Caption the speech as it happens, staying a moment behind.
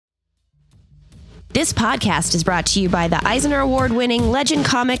This podcast is brought to you by the Eisner Award-winning Legend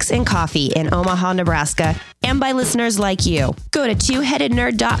Comics and Coffee in Omaha, Nebraska, and by listeners like you. Go to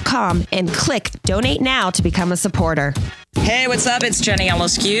twoheadednerd.com and click Donate Now to become a supporter. Hey, what's up? It's Jenny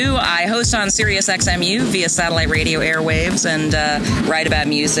Elmoskew. I host on Sirius XMU via satellite radio airwaves and write about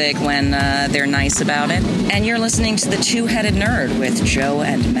music when they're nice about it. And you're listening to The Two-Headed Nerd with Joe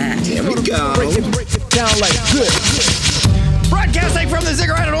and Matt. Here we go. Break it down like this. Broadcasting from the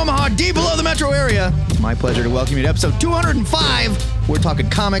Ziggurat in Omaha, deep below the metro area. It's my pleasure to welcome you to episode 205. We're talking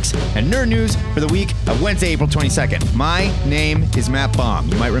comics and nerd news for the week of Wednesday, April 22nd. My name is Matt Baum.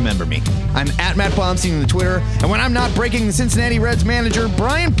 You might remember me. I'm at Matt Baumstein on the Twitter, and when I'm not breaking the Cincinnati Reds manager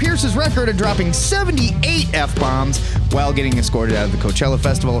Brian Pierce's record of dropping 78 F-bombs while getting escorted out of the Coachella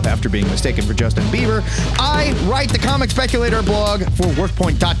Festival after being mistaken for Justin Bieber, I write the Comic Speculator blog for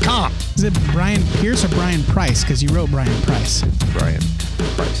WorthPoint.com. Is it Brian Pierce or Brian Price? Because you wrote Brian Price. Brian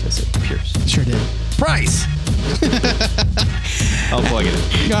Price. I said Pierce. Sure did. Price. I'll plug it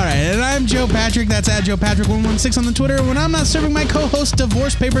in. All right, and I'm Joe Patrick. That's at Joe Patrick116 on the Twitter. When I'm not serving my co-host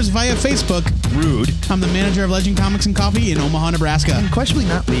divorce papers via Facebook, Rude. I'm the manager of Legend Comics and Coffee in Omaha, Nebraska. And questionably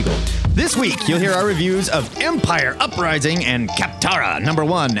not legal. This week, you'll hear our reviews of Empire Uprising and Kaptara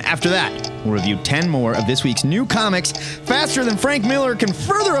 #1. After that, we'll review 10 more of this week's new comics faster than Frank Miller can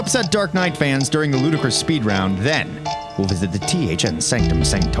further upset Dark Knight fans during the ludicrous speed round. Then, we'll visit the THN Sanctum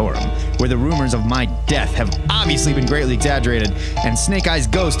Sanctorum, where the rumors of my death have obviously been greatly exaggerated, and Snake Eyes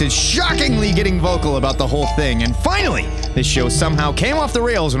Ghost is shockingly getting vocal about the whole thing. And finally, this show somehow came off the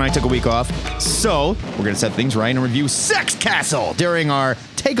rails when I took a week off, so we're going to set things right and review Sex Castle during our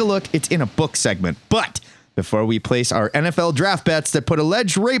Take a Look, It's in a Book segment. But before we place our NFL draft bets that put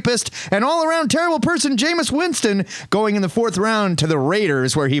alleged rapist and all-around terrible person Jameis Winston going in the 4th round to the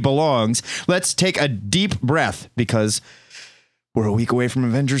Raiders where he belongs, let's take a deep breath because we're a week away from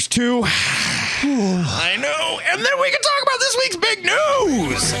Avengers 2. I know. And then we can talk about this week's big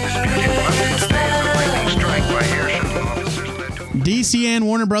news. DC and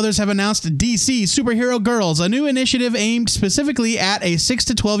Warner Brothers have announced DC Superhero Girls, a new initiative aimed specifically at a 6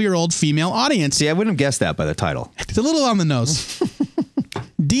 to 12-year-old female audience. See, I wouldn't have guessed that by the title. It's a little on the nose.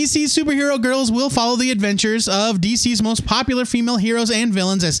 DC Superhero Girls will follow the adventures of DC's most popular female heroes and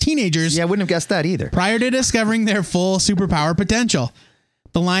villains as teenagers. Yeah, I wouldn't have guessed that either. Prior to discovering their full superpower potential.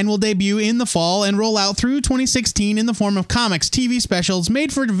 The line will debut in the fall and roll out through 2016 in the form of comics, TV specials,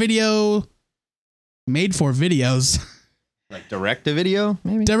 made for videos. Like direct-to-video,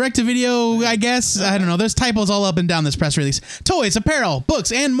 maybe? Direct-to-video, I guess. I don't know. There's typos all up and down this press release. Toys, apparel,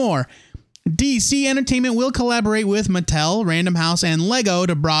 books, and more. DC Entertainment will collaborate with Mattel, Random House, and Lego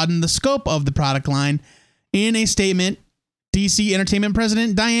to broaden the scope of the product line. In a statement, DC Entertainment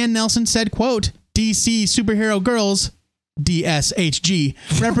President Diane Nelson said, quote, DC Superhero Girls, DSHG,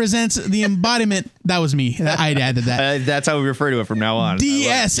 represents the embodiment. That was me. I added that. That's how we refer to it from now on.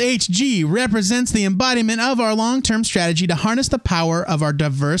 DSHG represents the embodiment of our long-term strategy to harness the power of our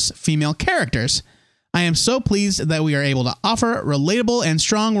diverse female characters. I am so pleased that we are able to offer relatable and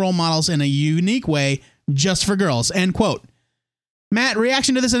strong role models in a unique way just for girls. End quote. Matt,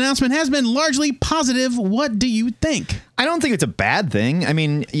 reaction to this announcement has been largely positive. What do you think? I don't think it's a bad thing. I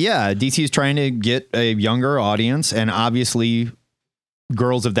mean, yeah, DC is trying to get a younger audience, and obviously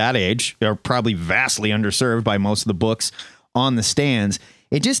girls of that age are probably vastly underserved by most of the books on the stands.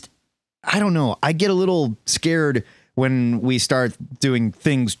 It just, I don't know. I get a little scared when we start doing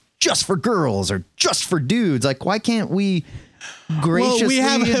things just for girls or just for dudes. Like, why can't we graciously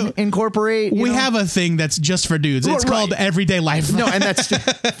incorporate? We have a thing that's just for dudes. It's called Everyday Life. No, and that's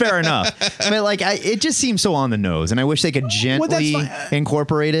fair enough. But like, it just seems so on the nose, and I wish they could gently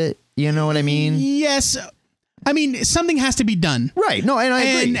incorporate it. You know what I mean? Yes. I mean, something has to be done. Right. No, and I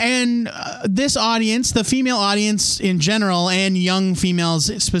agree. And this audience, the female audience in general, and young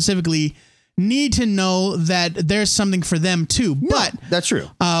females specifically, need to know that there's something for them too. But that's true.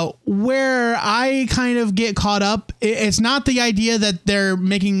 Where I kind of get caught up, it's not the idea that they're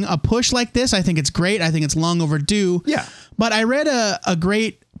making a push like this. I think it's great. I think it's long overdue. Yeah. But I read a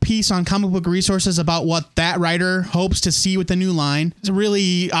great piece on Comic Book Resources about what that writer hopes to see with the new line. It's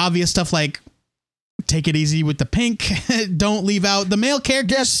really obvious stuff like, take it easy with the pink. Don't leave out the male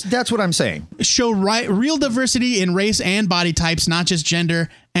characters. That's what I'm saying. Show real diversity in race and body types, not just gender.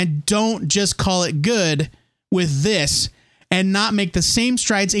 And don't just call it good with this and not make the same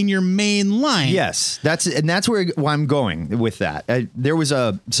strides in your main line. Yes, that's where I'm going with that. There was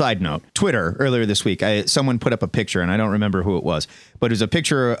a side note. Twitter earlier this week, someone put up a picture, and I don't remember who it was, but it was a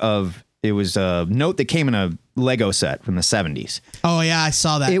picture of, it was a note that came in a Lego set from the 70s. Oh, yeah, I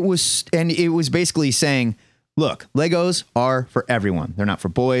saw that. It was basically saying, Look, Legos are for everyone. They're not for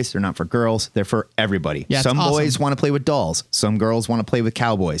boys. They're not for girls. They're for everybody. Yeah, Some awesome. boys want to play with dolls. Some girls want to play with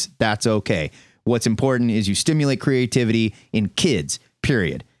cowboys. That's okay. What's important is you stimulate creativity in kids,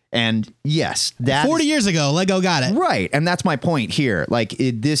 period. And yes, that 40 years ago, Lego got it. Right. And that's my point here. Like,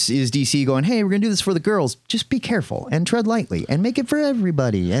 this is DC going, hey, we're going to do this for the girls. Just be careful and tread lightly and make it for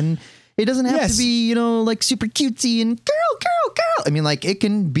everybody. And it doesn't have to be, like super cutesy and girl. I mean, like, it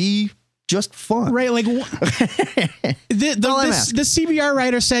can be just fun. Right. Like, this CBR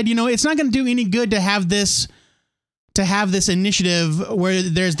writer said, it's not going to do any good to have this initiative where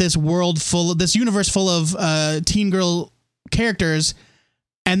there's this universe full of teen girl characters,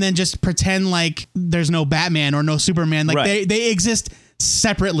 and then just pretend like there's no Batman or no Superman. Like they exist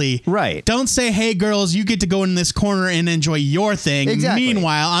separately. Right. Don't say, hey, girls, you get to go in this corner and enjoy your thing. Exactly.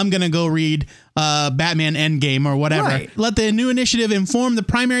 Meanwhile, I'm going to go read Batman Endgame or whatever. Right. Let the new initiative inform the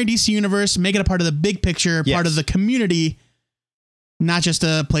primary DC universe, make it a part of the big picture, part of the community, not just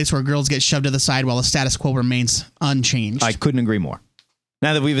a place where girls get shoved to the side while the status quo remains unchanged. I couldn't agree more.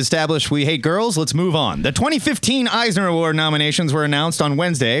 Now that we've established we hate girls, let's move on. The 2015 Eisner Award nominations were announced on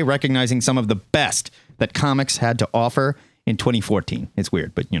Wednesday, recognizing some of the best that comics had to offer in 2014. It's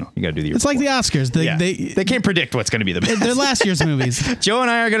weird, but you got to do the year It's before. like the Oscars. They can't predict what's going to be the best. They're last year's movies. Joe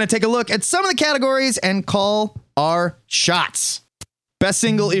and I are going to take a look at some of the categories and call our shots. Best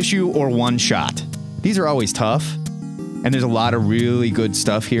single issue or one shot. These are always tough. And there's a lot of really good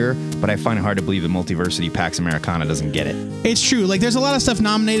stuff here, but I find it hard to believe that Multiversity Pax Americana doesn't get it. It's true. Like, there's a lot of stuff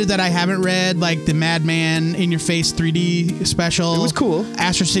nominated that I haven't read, like the Madman In Your Face 3D special. It was cool.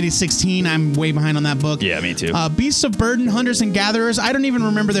 Astro City 16. I'm way behind on that book. Yeah, me too. Beasts of Burden, Hunters and Gatherers. I don't even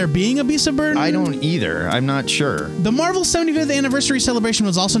remember there being a Beasts of Burden. I don't either. I'm not sure. The Marvel 75th Anniversary Celebration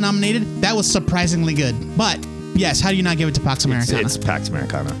was also nominated. That was surprisingly good. But, yes, how do you not give it to Pax Americana? It's Pax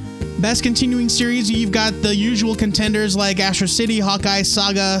Americana. Best continuing series, you've got the usual contenders like Astro City, Hawkeye,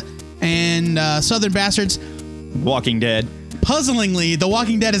 Saga, and Southern Bastards. Walking Dead. Puzzlingly, The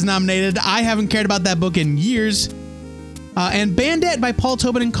Walking Dead is nominated. I haven't cared about that book in years. And Bandit by Paul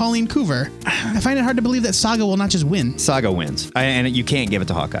Tobin and Colleen Coover. I find it hard to believe that Saga will not just win. Saga wins. And you can't give it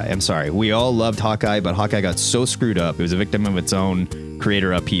to Hawkeye. I'm sorry. We all loved Hawkeye, but Hawkeye got so screwed up. It was a victim of its own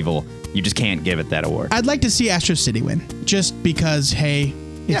creator upheaval. You just can't give it that award. I'd like to see Astro City win. Just because, hey,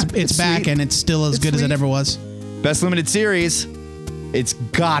 it's back sweet. and it's still as good as it ever was. Best limited series. It's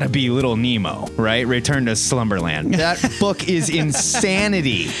gotta be Little Nemo, right? Return to Slumberland. That book is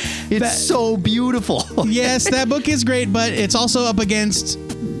insanity. It's so beautiful. Yes, that book is great, but it's also up against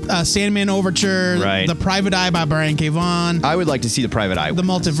Sandman Overture, Right. The Private Eye by Brian K. Vaughan, I would like to see The Private Eye. The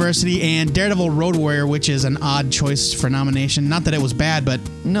Multiversity, and Daredevil Road Warrior, which is an odd choice for nomination. Not that it was bad, but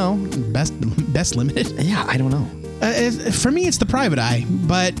No. best limited. Yeah, I don't know. For me, it's The Private Eye,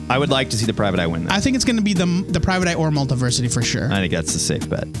 but I would like to see The Private Eye win that. I think it's going to be the Private Eye or Multiversity for sure. I think that's a safe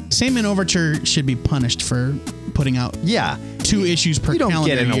bet. Sandman Overture should be punished for putting out Yeah. 2 issues per You don't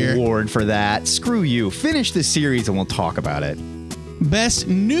calendar get an year. award for that. Screw you. Finish the series and we'll talk about it. Best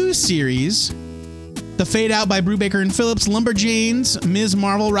New Series: The Fade Out by Brubaker and Phillips, Lumberjanes, Ms.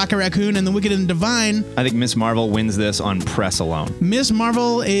 Marvel, Rocket Raccoon, and The Wicked and Divine. I think Miss Marvel wins this on press alone. Ms.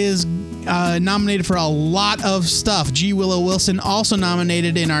 Marvel is nominated for a lot of stuff. G. Willow Wilson also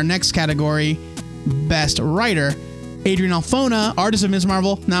nominated in our next category, Best Writer. Adrian Alfona, artist of Ms.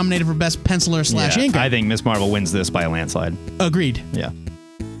 Marvel, nominated for Best Penciler / Inker. I think Miss Marvel wins this by a landslide. Agreed. Yeah.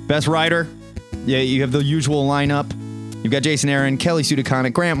 Best Writer. Yeah, you have the usual lineup. You've got Jason Aaron, Kelly Sue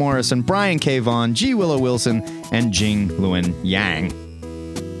DeConnick, Grant Morrison, Brian K. Vaughan, G. Willow Wilson, and Jing Luen Yang.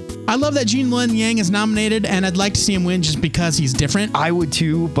 I love that Gene Luen Yang is nominated, and I'd like to see him win just because he's different. I would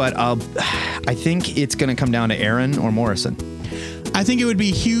too, but I think it's going to come down to Aaron or Morrison. I think it would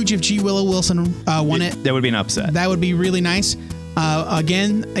be huge if G. Willow Wilson won it. That would be an upset. That would be really nice.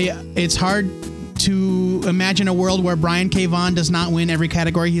 Again, it's hard to imagine a world where Brian K. Vaughan does not win every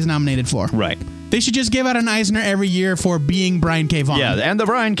category he's nominated for. Right. They should just give out an Eisner every year for being Brian K. Vaughan. Yeah, and the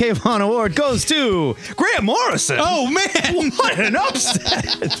Brian K. Vaughan Award goes to Grant Morrison. Oh, man. What an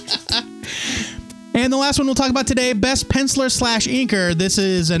upset. And the last one we'll talk about today, Best Penciler / Inker. This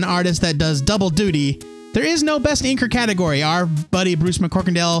is an artist that does double duty. There is no Best Inker category. Our buddy Bruce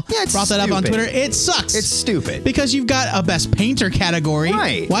McCorkindale brought that up on Twitter. It sucks. It's stupid. Because you've got a Best Painter category.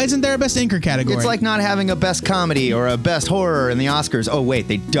 Right. Why isn't there a Best Inker category? It's like not having a Best Comedy or a Best Horror in the Oscars. Oh, wait,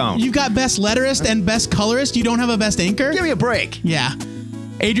 they don't. You've got Best Letterist and Best Colorist. You don't have a Best Inker? Give me a break. Yeah.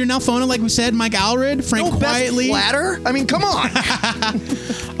 Adrian Alfona, like we said, Mike Allred, Frank Quietly. Best Flatter? I mean, come on.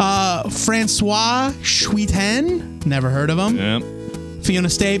 Francois Schuiten, never heard of him. Yep. Fiona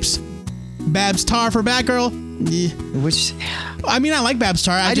Stapes, Babs Tarr for Batgirl. Yeah. Which I mean, I like Babs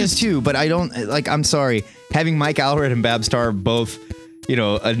Tarr. I just too, but I don't like. I'm sorry. having Mike Allred and Babstar both,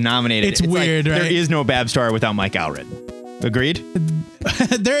 nominated. It's weird, right? There is no Babstar without Mike Allred. Agreed?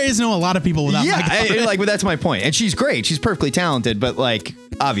 There is a lot of people without Mike Allred. But that's my point. And she's great. She's perfectly talented, but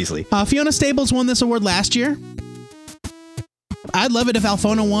obviously. Fiona Staples won this award last year. I'd love it if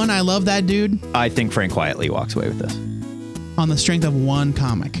Alfona won. I love that dude. I think Frank Quietly walks away with this. On the strength of one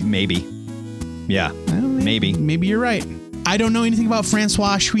comic. Maybe. Yeah. Maybe. Maybe you're right. I don't know anything about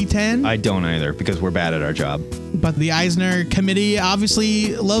Francois Chuiten. I don't either, because we're bad at our job. But the Eisner Committee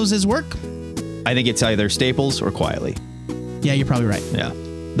obviously loves his work. I think it's either Staples or Quietly. Yeah, you're probably right. Yeah.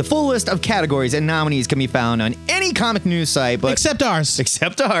 The full list of categories and nominees can be found on any comic news site, but except ours.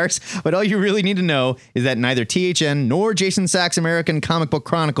 But all you really need to know is that neither THN nor Jason Sachs' American Comic Book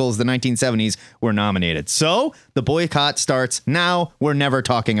Chronicles, the 1970s, were nominated. So the boycott starts now. We're never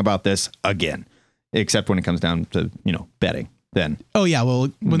talking about this again, except when it comes down to, betting. Then. Oh, yeah. Well,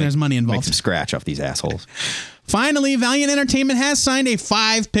 when there's money involved. Make some scratch off these assholes. Finally, Valiant Entertainment has signed a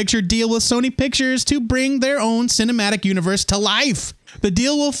 5-picture deal with Sony Pictures to bring their own cinematic universe to life. The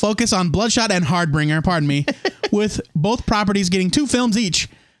deal will focus on Bloodshot and Hardbringer, with both properties getting 2 films each,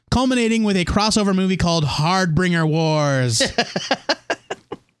 culminating with a crossover movie called Hardbringer Wars.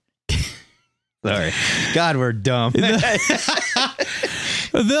 Sorry. God, we're dumb.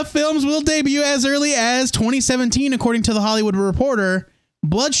 The films will debut as early as 2017, according to The Hollywood Reporter.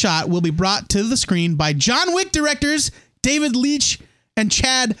 Bloodshot will be brought to the screen by John Wick directors David Leitch and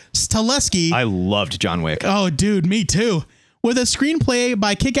Chad Stahelski. I loved John Wick. Oh, dude, me too. With a screenplay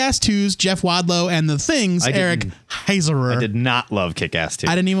by Kick-Ass 2's Jeff Wadlow and The Thing's Eric Heiserer. I did not love Kick-Ass 2.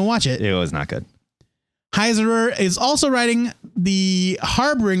 I didn't even watch it. It was not good. Heiserer is also writing the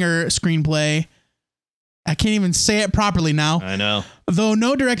Harbinger screenplay. I can't even say it properly now. I know. Though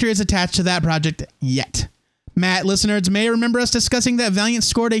no director is attached to that project yet. Matt, listeners may remember us discussing that Valiant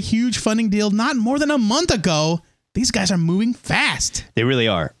scored a huge funding deal not more than a month ago. These guys are moving fast. They really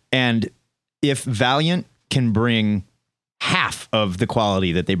are. And if Valiant can bring half of the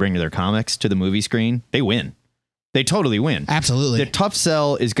quality that they bring to their comics to the movie screen, they win. They totally win. Absolutely. The tough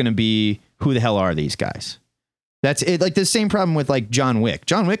sell is going to be, who the hell are these guys? That's it. Like the same problem with John Wick.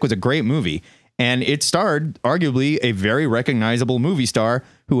 John Wick was a great movie. And it starred arguably a very recognizable movie star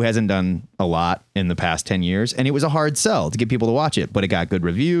who hasn't done a lot in the past 10 years. And it was a hard sell to get people to watch it, but it got good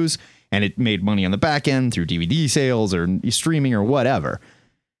reviews and it made money on the back end through DVD sales or streaming or whatever.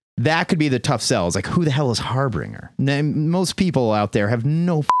 That could be the tough sell. It's like, who the hell is Harbinger? Most people out there have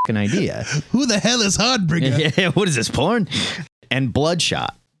no fucking idea. Who the hell is Harbinger? What is this, porn? And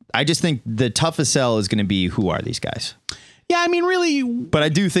Bloodshot. I just think the toughest sell is going to be, who are these guys? Yeah, I mean, really. But I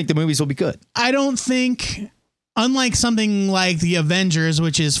do think the movies will be good. I don't think, unlike something like The Avengers,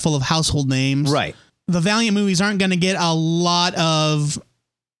 which is full of household names. Right. The Valiant movies aren't going to get a lot of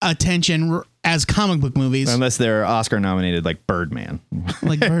attention as comic book movies. Unless they're Oscar nominated like Birdman.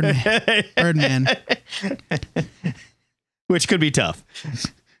 Like Birdman. Birdman. Which could be tough.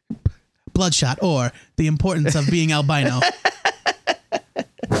 Bloodshot or The Importance of Being Albino.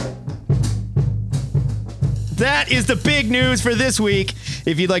 That is the big news for this week.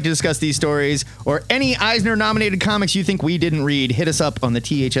 If you'd like to discuss these stories or any Eisner-nominated comics you think we didn't read, hit us up on the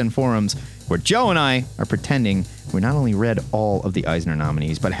THN forums, where Joe and I are pretending we not only read all of the Eisner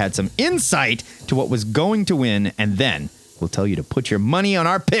nominees, but had some insight to what was going to win, and then we'll tell you to put your money on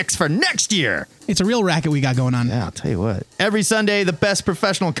our picks for next year. It's a real racket we got going on. Yeah, I'll tell you what. Every Sunday, the best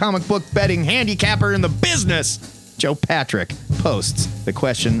professional comic book betting handicapper in the business, Joe Patrick, posts the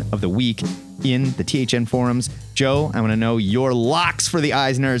question of the week in the THN forums. Joe, I want to know your locks for the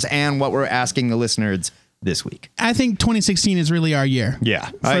Eisners and what we're asking the listeners this week. I think 2016 is really our year.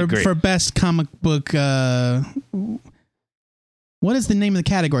 Yeah, I agree. For best comic book, what is the name of the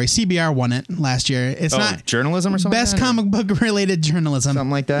category? CBR won it last year. It's not journalism or something. Best comic book related journalism.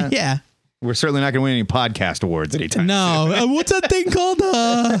 Something like that. Yeah. We're certainly not going to win any podcast awards anytime No. soon. What's that thing called?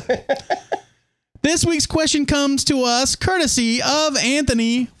 This week's question comes to us courtesy of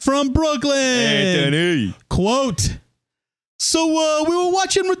Anthony from Brooklyn. Anthony. Quote, so we were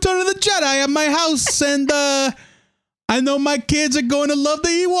watching Return of the Jedi at my house, and I know my kids are going to love the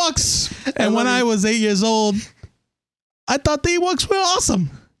Ewoks. And when I was 8 years old, I thought the Ewoks were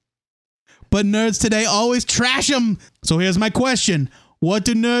awesome. But nerds today always trash them. So here's my question. What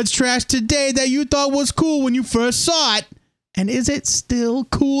do nerds trash today that you thought was cool when you first saw it? And is it still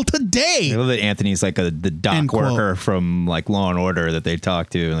cool today? I love that Anthony's like the dock worker from like Law and Order that they talk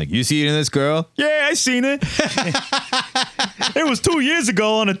to. And like, you see this girl? Yeah, I seen it. It was 2 years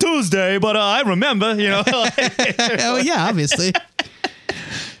ago on a Tuesday, but I remember, Oh, yeah, obviously.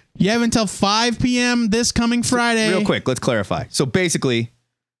 You have until 5 p.m. this coming Friday. Real quick, let's clarify. So basically,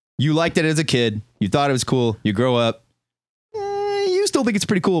 You liked it as a kid. You thought it was cool. You grow up. You still think it's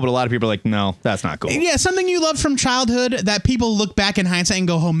pretty cool, but a lot of people are like, no, that's not cool. Yeah, something you loved from childhood that people look back in hindsight and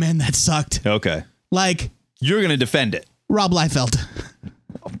go, oh man, that sucked. Okay. Like, you're going to defend it. Rob Liefeld.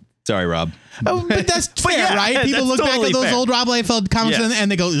 Sorry, Rob. Oh, but that's fair, yeah, right? People that's look back totally at those fair. old Rob Liefeld comics Yes.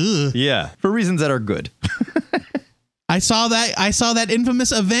 and they go, ugh. Yeah, for reasons that are good. I saw that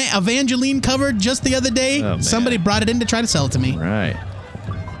infamous Evangeline cover just the other day. Oh, man. Somebody brought it in to try to sell it to me. Right.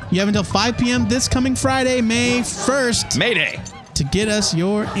 You have until 5 p.m. this coming Friday, May 1st, Mayday. to get us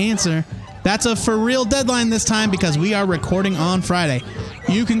your answer. That's a for real deadline this time because we are recording on Friday.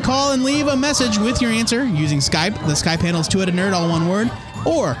 You can call and leave a message with your answer using Skype. The Skype handle is 2headednerd, all one word.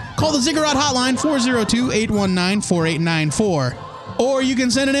 Or call the Ziggurat hotline, 402-819-4894. Or you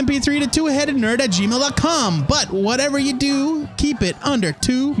can send an MP3 to 2headednerd@gmail.com. But whatever you do, keep it under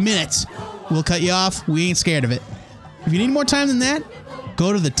 2 minutes. We'll cut you off. We ain't scared of it. If you need more time than that,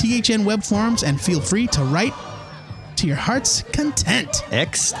 go to the THN web forums and feel free to write to your heart's content.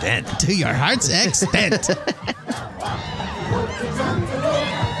 Extent. To your heart's extent.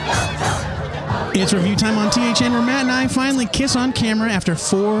 It's review time on THN where Matt and I finally kiss on camera after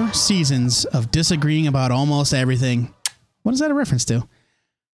 4 seasons of disagreeing about almost everything. What is that a reference to?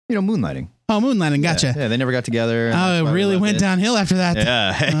 You know, moonlighting. Oh, moonlighting. Gotcha. Yeah, they never got together. and that's Oh, why it we really loved went it. downhill after that.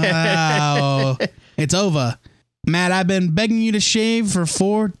 Yeah. Oh, it's over. Matt, I've been begging you to shave for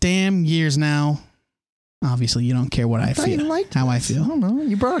 4 damn years now. Obviously, you don't care what I thought you feel. liked How I I feel. don't know.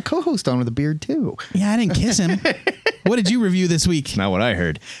 You brought a co-host on with a beard, too. Yeah, I didn't kiss him. What did you review this week? Not what I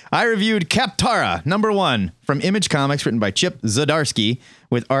heard. I reviewed Kaptara, #1, from Image Comics, written by Chip Zdarsky,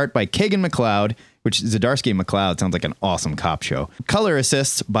 with art by Kagan McLeod, which Zdarsky and McLeod sounds like an awesome cop show. Color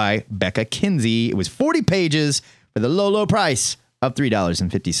assists by Becca Kinsey. It was 40 pages for the low, low price of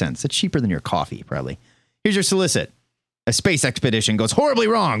 $3.50. That's cheaper than your coffee, probably. Here's your solicit. A space expedition goes horribly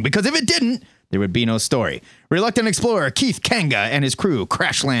wrong because if it didn't, there would be no story. Reluctant explorer Keith Kanga and his crew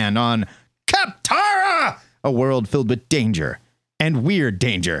crash land on Kaptara, a world filled with danger and weird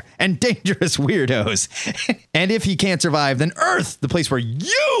danger and dangerous weirdos. And if he can't survive, then Earth, the place where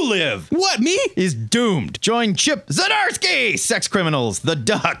you live, What, me? is doomed. Join Chip Zdarsky, sex criminals, the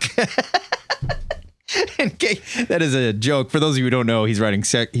duck. And that is a joke. For those of you who don't know,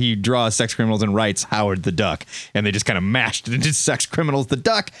 he draws sex criminals and writes Howard the Duck. And they just kind of mashed it into Sex Criminals the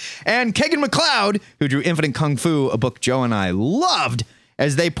Duck. And Kagan McLeod, who drew Infinite Kung Fu, a book Joe and I loved,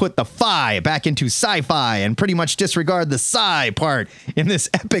 as they put the fi back into sci-fi and pretty much disregard the sci part in this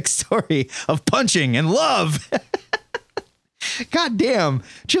epic story of punching and love. God damn.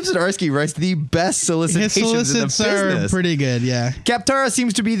 Chip Zdarsky writes the best His solicitations in the solicits are business. pretty good, yeah. Kaptara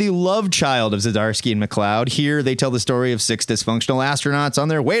seems to be the love child of Zdarsky and McLeod. Here, they tell the story of 6 dysfunctional astronauts on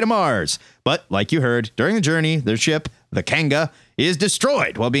their way to Mars. But, like you heard, during the journey, their ship, the Kanga, is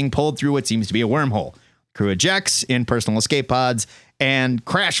destroyed while being pulled through what seems to be a wormhole. Crew ejects in personal escape pods and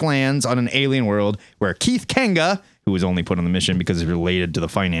crash lands on an alien world where Keith Kanga, who was only put on the mission because he's related to the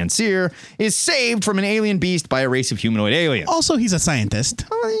financier, is saved from an alien beast by a race of humanoid aliens. Also, he's a scientist.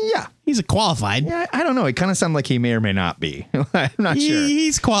 Yeah. He's a qualified. Yeah, I don't know. It kind of sounds like he may or may not be. I'm not sure.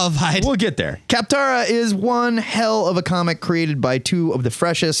 He's qualified. We'll get there. Kaptara is one hell of a comic created by 2 of the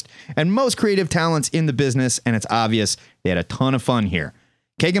freshest and most creative talents in the business, and it's obvious they had a ton of fun here.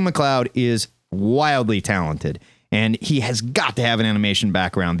 Kagan McLeod is wildly talented, and he has got to have an animation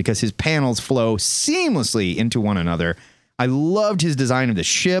background because his panels flow seamlessly into one another. I loved his design of the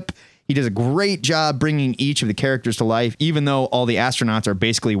ship. He does a great job bringing each of the characters to life, even though all the astronauts are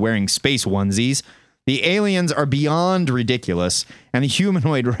basically wearing space onesies. The aliens are beyond ridiculous, and the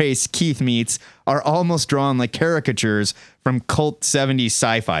humanoid race Keith meets are almost drawn like caricatures from cult 70s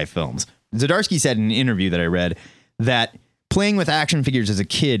sci-fi films. Zdarsky said in an interview that I read that playing with action figures as a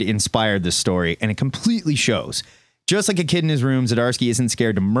kid inspired this story, and it completely shows. Just like a kid in his room, Zdarsky isn't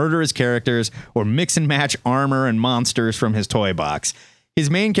scared to murder his characters or mix and match armor and monsters from his toy box. His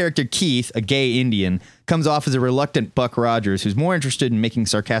main character, Keith, a gay Indian, comes off as a reluctant Buck Rogers who's more interested in making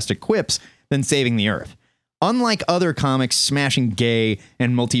sarcastic quips than saving the Earth. Unlike other comics smashing gay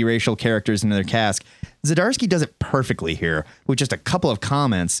and multiracial characters into their cast, Zdarsky does it perfectly here with just a couple of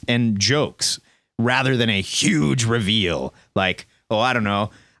comments and jokes rather than a huge reveal like, oh, I don't know,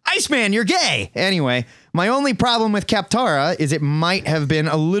 Iceman, you're gay! Anyway, my only problem with Kaptara is it might have been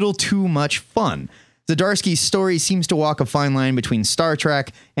a little too much fun. Zdarsky's story seems to walk a fine line between Star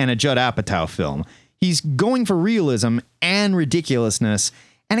Trek and a Judd Apatow film. He's going for realism and ridiculousness,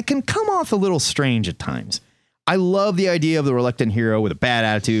 and it can come off a little strange at times. I love the idea of the reluctant hero with a bad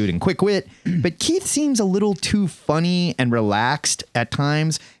attitude and quick wit, but Keith seems a little too funny and relaxed at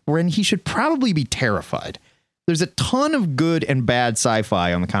times when he should probably be terrified. There's a ton of good and bad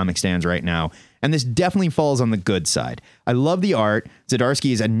sci-fi on the comic stands right now, and this definitely falls on the good side. I love the art.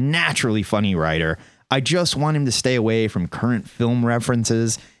 Zdarsky is a naturally funny writer. I just want him to stay away from current film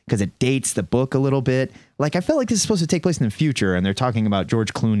references because it dates the book a little bit. Like, I felt like this is supposed to take place in the future, and they're talking about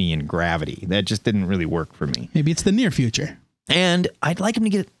George Clooney and Gravity. That just didn't really work for me. Maybe it's the near future. And I'd like him to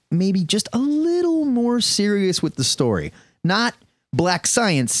get maybe just a little more serious with the story. Not black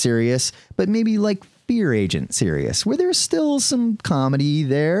science serious, but maybe like Fear Agent serious, where there's still some comedy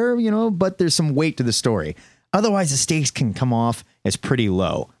there, but there's some weight to the story. Otherwise, the stakes can come off as pretty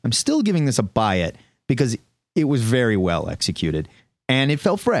low. I'm still giving this a buy it because it was very well executed and it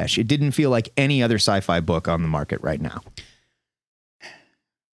felt fresh. It didn't feel like any other sci-fi book on the market right now.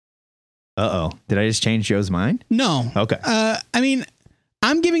 Uh-oh. Did I just change Joe's mind? No. Okay.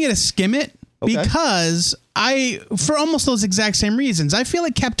 I'm giving it a skim it Okay. because for almost those exact same reasons. I feel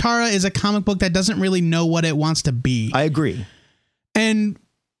like Kaptara is a comic book that doesn't really know what it wants to be. I agree. And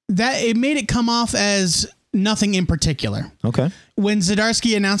that it made it come off as nothing in particular. Okay. When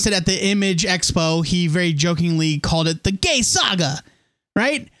Zdarsky announced it at the Image Expo, he very jokingly called it the Gay Saga,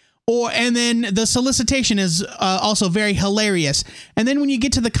 right? And then the solicitation is also very hilarious. And then when you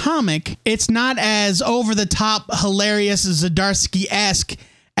get to the comic, it's not as over the top, hilarious, Zdarsky-esque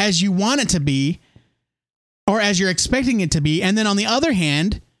as you want it to be, or as you're expecting it to be. And then on the other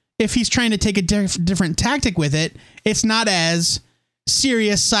hand, if he's trying to take a different tactic with it, it's not as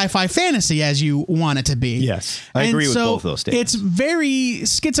serious sci-fi fantasy as you want it to be. Yes, I agree with both those statements. It's very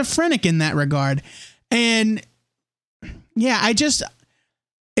schizophrenic in that regard. And yeah,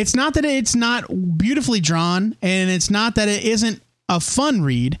 it's not that it's not beautifully drawn, and it's not that it isn't a fun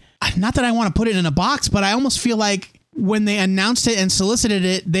read. Not that I want to put it in a box, but I almost feel like when they announced it and solicited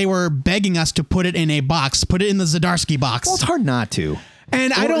it, they were begging us to put it in a box, put it in the Zdarsky box. Well, it's hard not to.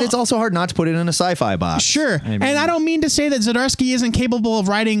 And it's also hard not to put it in a sci-fi box. Sure. And I don't mean to say that Zdarsky isn't capable of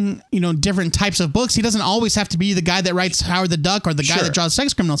writing, different types of books. He doesn't always have to be the guy that writes Howard the Duck or the guy that draws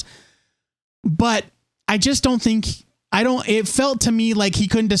sex criminals. But I just don't think, it felt to me like he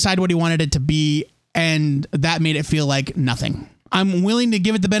couldn't decide what he wanted it to be, and that made it feel like nothing. I'm willing to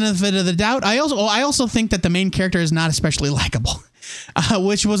give it the benefit of the doubt. I also think that the main character is not especially likable,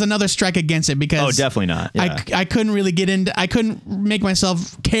 which was another strike against it because definitely not. Yeah. I couldn't really I couldn't make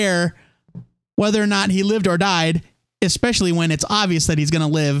myself care whether or not he lived or died, especially when it's obvious that he's going to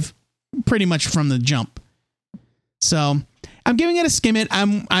live pretty much from the jump. So I'm giving it a skim it.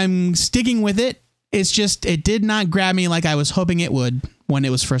 I'm sticking with it. It's just, it did not grab me like I was hoping it would when it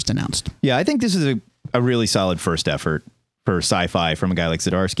was first announced. Yeah, I think this is a really solid first effort for sci-fi from a guy like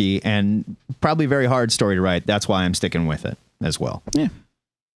Zdarsky, and probably a very hard story to write. That's why I'm sticking with it as well. Yeah.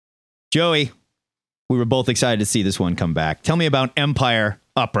 Joey, we were both excited to see this one come back. Tell me about Empire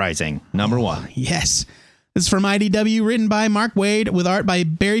Uprising, number 1. Yes. This is from IDW, written by Mark Waid, with art by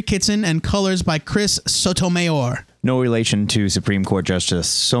Barry Kitson and colors by Chris Sotomayor. No relation to Supreme Court Justice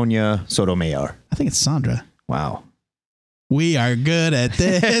Sonia Sotomayor. I think it's Sandra. Wow. We are good at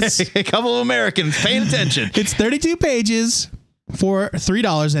this. A couple of Americans paying attention. It's 32 pages for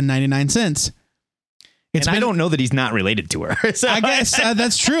 $3.99. I don't know that he's not related to her. So I guess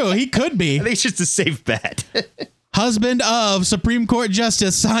that's true. He could be. I think it's just a safe bet. Husband of Supreme Court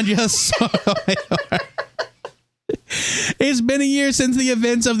Justice Sonia Sotomayor. It's been a year since the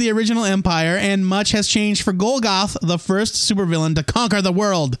events of the original Empire, and much has changed for Golgoth, the first supervillain to conquer the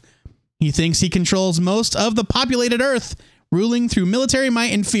world. He thinks he controls most of the populated Earth, ruling through military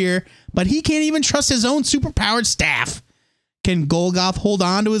might and fear, but he can't even trust his own superpowered staff. Can Golgoth hold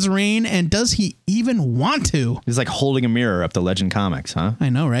on to his reign, and does he even want to? He's like holding a mirror up to Legend Comics, huh? I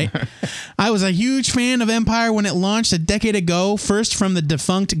know, right? I was a huge fan of Empire when it launched a decade ago, first from the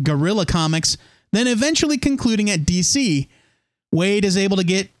defunct Guerrilla Comics, then eventually concluding at DC. Waid is able to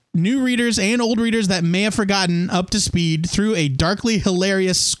get new readers and old readers that may have forgotten up to speed through a darkly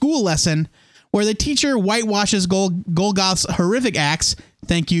hilarious school lesson where the teacher whitewashes Golgoth's horrific acts.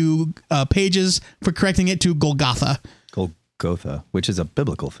 Thank you, Pages, for correcting it to Golgotha. Golgotha, which is a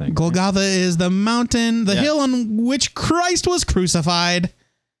biblical thing. Golgotha is the mountain, the hill on which Christ was crucified.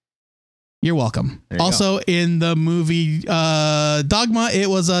 You're welcome. Also, in the movie Dogma, it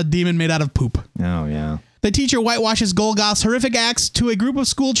was a demon made out of poop. Oh, yeah. The teacher whitewashes Golgoth's horrific acts to a group of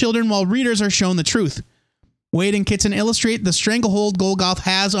school children while readers are shown the truth. Waid and Kitson illustrate the stranglehold Golgoth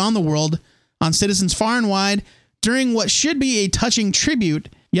has on the world, on citizens far and wide, during what should be a touching tribute,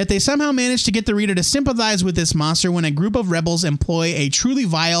 yet they somehow manage to get the reader to sympathize with this monster when a group of rebels employ a truly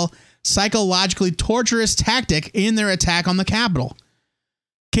vile, psychologically torturous tactic in their attack on the Capitol.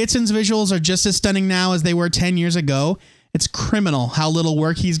 Kitson's visuals are just as stunning now as they were 10 years ago, It's criminal how little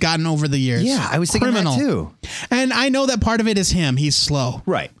work he's gotten over the years. Yeah, I was thinking that too. And I know that part of it is him. He's slow.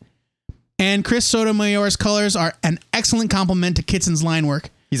 Right. And Chris Sotomayor's colors are an excellent compliment to Kitson's line work.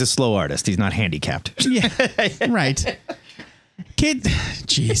 He's a slow artist. He's not handicapped. Yeah, right.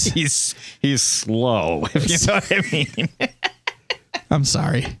 Jeez. He's slow, if you know what I mean. I'm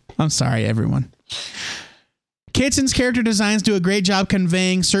sorry, everyone. Kitson's character designs do a great job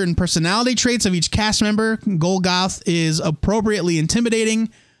conveying certain personality traits of each cast member. Golgoth is appropriately intimidating.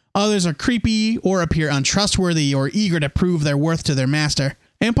 Others are creepy or appear untrustworthy or eager to prove their worth to their master.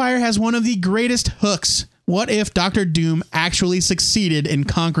 Empire has one of the greatest hooks. What if Dr. Doom actually succeeded in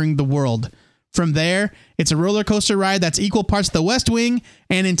conquering the world? From there, it's a roller coaster ride that's equal parts The West Wing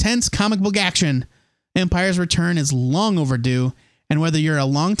and intense comic book action. Empire's return is long overdue, and whether you're a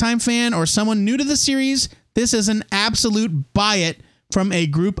longtime fan or someone new to the series, this is an absolute buy it from a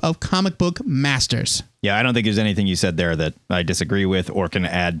group of comic book masters. Yeah, I don't think there's anything you said there that I disagree with or can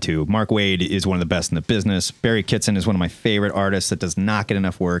add to. Mark Waid is one of the best in the business. Barry Kitson is one of my favorite artists that does not get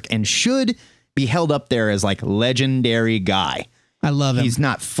enough work and should be held up there as like legendary guy. I love him. He's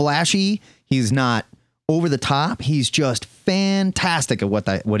not flashy. He's not over the top. He's just fantastic at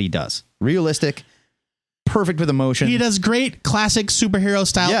what he does. Realistic. Perfect with emotion. He does great classic superhero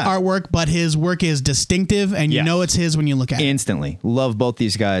style artwork, but his work is distinctive, and you know it's his when you look at it. Instantly. Love both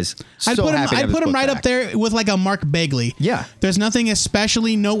these guys. I'd put him right up there with like a Mark Bagley. Yeah. There's nothing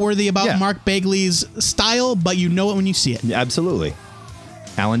especially noteworthy about Mark Bagley's style, but you know it when you see it. Absolutely.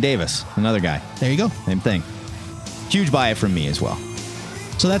 Alan Davis, another guy. There you go. Same thing. Huge buy it from me as well.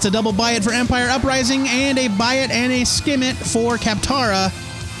 So that's a double buy it for Empire Uprising and a buy it and a skim it for Kaptara.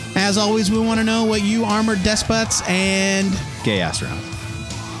 As always, we want to know what you armored despots and gay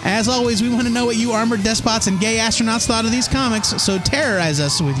astronauts. As always, we want to know what you armored despots and gay astronauts thought of these comics, so terrorize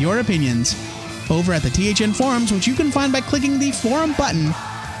us with your opinions over at the THN forums, which you can find by clicking the forum button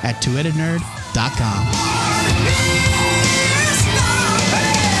at twoheadednerd.com.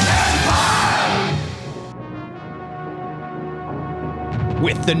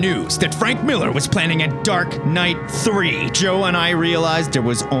 With the news that Frank Miller was planning a Dark Knight 3, Joe and I realized there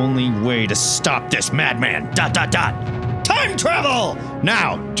was only way to stop this madman. ... Time travel!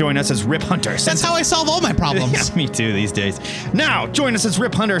 Now, join us as Rip Hunter. That's how I solve all my problems. Yeah, me too these days. Now, join us as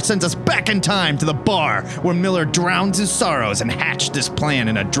Rip Hunter sends us back in time to the bar where Miller drowns his sorrows and hatched this plan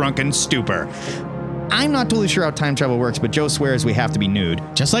in a drunken stupor. I'm not totally sure how time travel works, but Joe swears we have to be nude.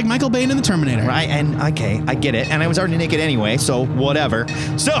 Just like Michael Biehn in The Terminator. Right, and okay, I get it. And I was already naked anyway, so whatever.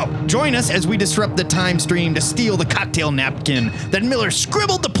 So, join us as we disrupt the time stream to steal the cocktail napkin that Miller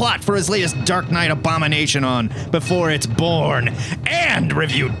scribbled the plot for his latest Dark Knight abomination on before it's born. And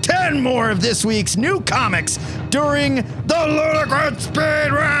review 10 more of this week's new comics during the Ludicrous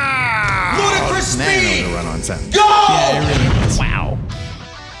Speed Round! Ludicrous Speed! Run on set. Go! Yeah, it really is. Wow.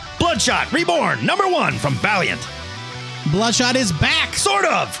 Bloodshot Reborn, #1 from Valiant. Bloodshot is back! Sort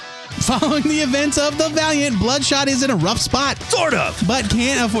of! Following the events of the Valiant, Bloodshot is in a rough spot. Sort of! But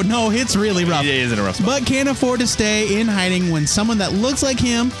can't afford... No, it's really rough. It is in a rough spot. But can't afford to stay in hiding when someone that looks like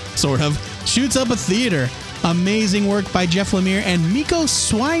him, sort of, shoots up a theater. Amazing work by Jeff Lemire and Miko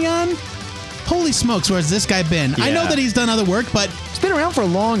Swayan. Holy smokes, where's this guy been? Yeah. I know that he's done other work, but... It's been around for a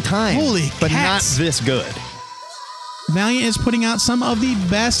long time. Holy But cats. not this good. Valiant is putting out some of the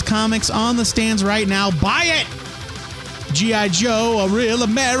best comics on the stands right now. Buy it! G.I. Joe, a real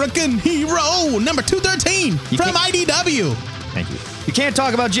American hero, #213 from IDW. Thank you. You can't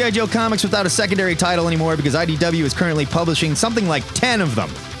talk about G.I. Joe comics without a secondary title anymore because IDW is currently publishing something like 10 of them.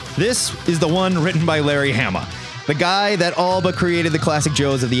 This is the one written by Larry Hama, the guy that all but created the classic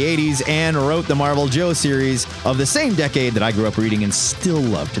Joes of the 80s and wrote the Marvel Joe series of the same decade that I grew up reading and still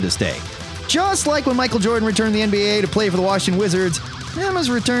love to this day. Just like when Michael Jordan returned to the NBA to play for the Washington Wizards, Hama's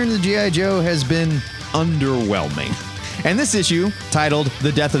return to G.I. Joe has been underwhelming. And this issue, titled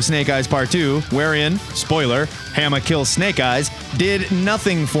The Death of Snake Eyes Part 2, wherein, spoiler, Hama kills Snake Eyes, did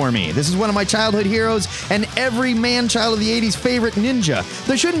nothing for me. This is one of my childhood heroes and every man-child of the 80s favorite ninja.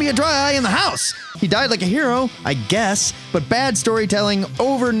 There shouldn't be a dry eye in the house. He died like a hero, I guess, but bad storytelling,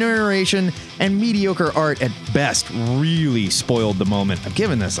 over-narration, and mediocre art at best really spoiled the moment. I'm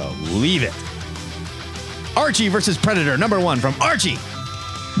giving this a leave it. Archie vs. Predator, #1 from Archie.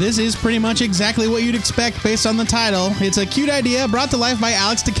 This is pretty much exactly what you'd expect based on the title. It's a cute idea brought to life by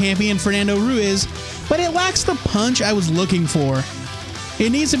Alex DeCampi and Fernando Ruiz, but it lacks the punch I was looking for. It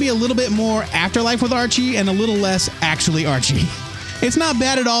needs to be a little bit more Afterlife with Archie and a little less actually Archie. It's not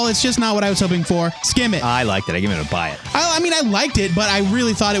bad at all, it's just not what I was hoping for. Skim it. I liked it. I give it a buy it. I mean, I liked it, but I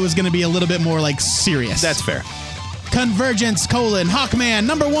really thought it was going to be a little bit more, like, serious. That's fair. Convergence, Hawkman,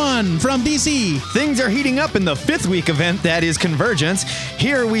 number 1 from DC. Things are heating up in the 5th week event that is Convergence.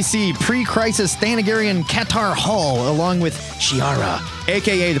 Here we see pre-crisis Thanagarian Qatar Hall along with Shiara,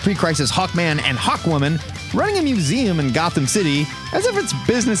 aka the pre-crisis Hawkman and Hawkwoman, running a museum in Gotham City as if it's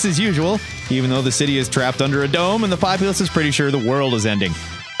business as usual, even though the city is trapped under a dome and the populace is pretty sure the world is ending.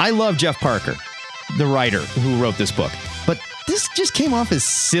 I love Jeff Parker, the writer who wrote this book, but this just came off as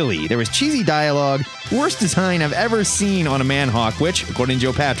silly. There was cheesy dialogue, worst design I've ever seen on a Manhawk, which, according to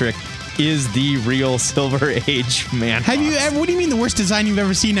Joe Patrick, is the real Silver Age Manhawk. Have you ever? What do you mean the worst design you've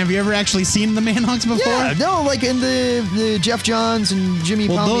ever seen? Have you ever actually seen the Manhawks before? Yeah, no, like in the Jeff Johns and Jimmy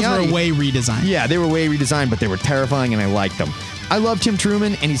Palmiotti. Those were way redesigned. Yeah, they were way redesigned, but they were terrifying and I liked them. I love Tim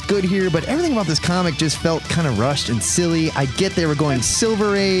Truman and he's good here, but everything about this comic just felt kind of rushed and silly. I get they were going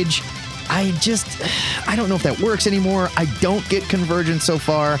Silver Age. I don't know if that works anymore. I don't get Convergence so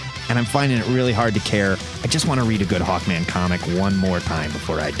far, and I'm finding it really hard to care. I just want to read a good Hawkman comic one more time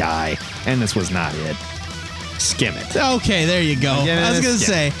before I die, and this was not it. Skim it. Okay, there you go. I was going to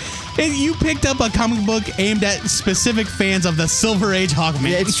say, you picked up a comic book aimed at specific fans of the Silver Age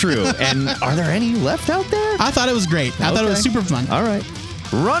Hawkman. Yeah, it's true. And are there any left out there? I thought it was great. I thought it was super fun. All right.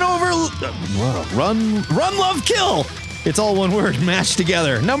 Run, love, kill. It's all one word mashed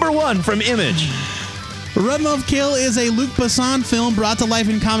together. Number 1 from Image. Run, Love, Kill is a Luc Besson film brought to life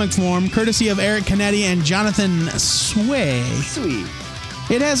in comic form, courtesy of Eric Canetti and Jonathan Sway. Sweet.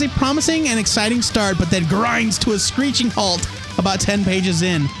 It has a promising and exciting start, but then grinds to a screeching halt about 10 pages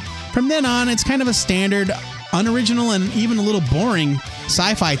in. From then on, it's kind of a standard, unoriginal, and even a little boring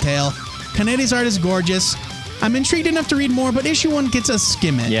sci-fi tale. Canetti's art is gorgeous. I'm intrigued enough to read more, but issue 1 gets a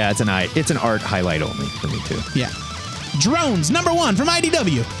skim it. Yeah, it's an art highlight only for me, too. Yeah. Drones, number 1 from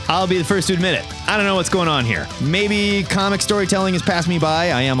IDW. I'll be the first to admit it. I don't know what's going on here. Maybe comic storytelling has passed me by.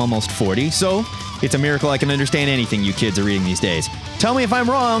 I am almost 40, so it's a miracle I can understand anything you kids are reading these days. Tell me if I'm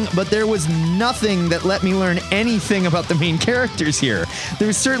wrong, but there was nothing that let me learn anything about the main characters here. There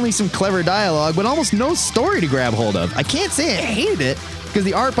was certainly some clever dialogue, but almost no story to grab hold of. I can't say I hated it, because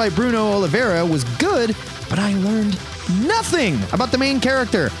the art by Bruno Oliveira was good, but I learned nothing about the main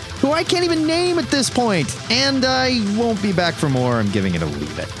character, who I can't even name at this point. And I won't be back for more. I'm giving it a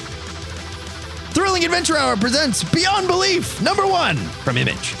leave it. Thrilling Adventure Hour presents Beyond Belief, number 1 from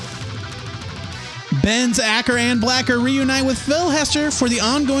Image. Benz, Acker, and Blacker reunite with Phil Hester for the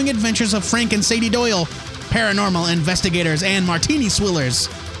ongoing adventures of Frank and Sadie Doyle, paranormal investigators and martini swillers.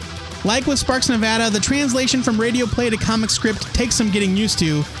 Like with Sparks Nevada, the translation from radio play to comic script takes some getting used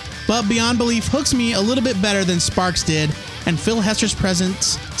to, but Beyond Belief hooks me a little bit better than Sparks did, and Phil Hester's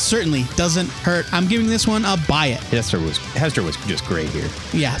presence certainly doesn't hurt. I'm giving this one a buy it. Hester was just great here.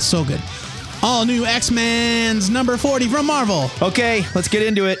 Yeah, so good. All new X-Men's number 40 from Marvel. Okay, let's get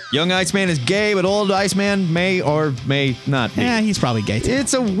into it. Young Iceman is gay, but old Iceman may or may not be. Yeah, he's probably gay too.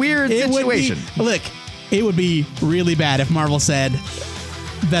 It's a weird situation. It would be really bad if Marvel said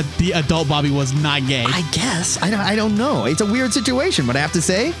that the adult Bobby was not gay. I guess. I don't know. It's a weird situation, but I have to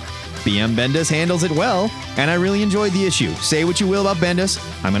say, BM Bendis handles it well, and I really enjoyed the issue. Say what you will about Bendis,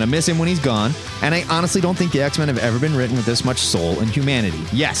 I'm going to miss him when he's gone, and I honestly don't think the X-Men have ever been written with this much soul and humanity.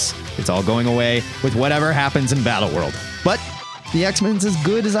 Yes, it's all going away with whatever happens in Battleworld, but the X-Men's as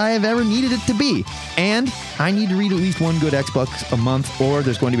good as I have ever needed it to be, and I need to read at least one good X-Book a month, or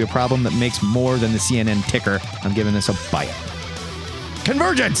there's going to be a problem that makes more than the CNN ticker. I'm giving this a buy it.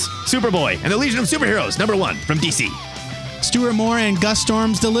 Convergence, Superboy, and the Legion of Superheroes, number 1 from DC. Stuart Moore and Gus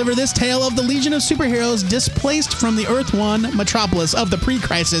Storms deliver this tale of the Legion of Superheroes displaced from the Earth 1 metropolis of the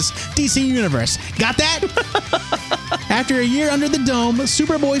pre-crisis DC universe. Got that? After a year under the dome,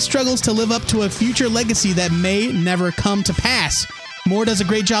 Superboy struggles to live up to a future legacy that may never come to pass. Moore does a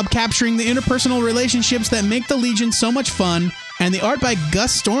great job capturing the interpersonal relationships that make the Legion so much fun, and the art by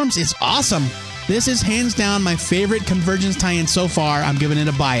Gus Storms is awesome. This is hands down my favorite Convergence tie-in so far. I'm giving it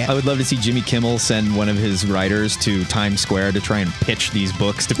a buy it. I would love to see Jimmy Kimmel send one of his writers to Times Square to try and pitch these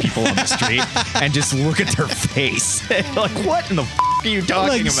books to people on the street and just look at their face. Like, what in the are you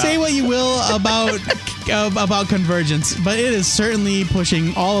talking about? Say what you will about Convergence, but it is certainly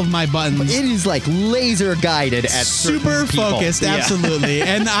pushing all of my buttons. It is like laser guided at super focused, yeah. Absolutely.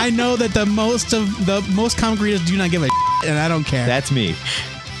 And I know that the most comic readers do not give a and I don't care. That's me.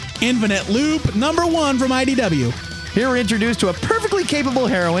 Infinite Loop, number 1 from IDW. Here we're introduced to a perfectly capable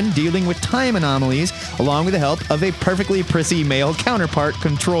heroine dealing with time anomalies, along with the help of a perfectly prissy male counterpart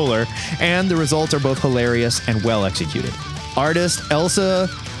controller, and the results are both hilarious and well executed. Artist Elsa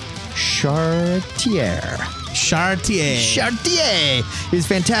Chartier. Chartier. Chartier is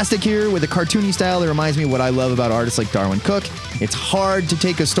fantastic here with a cartoony style that reminds me of what I love about artists like Darwin Cook. It's hard to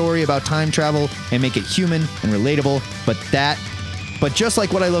take a story about time travel and make it human and relatable, but just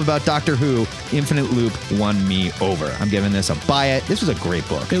like what I love about Doctor Who, Infinite Loop won me over. I'm giving this a buy it. This was a great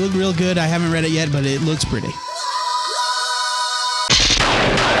book. It looked real good. I haven't read it yet, but it looks pretty.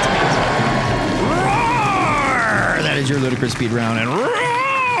 That is your ludicrous speed round, and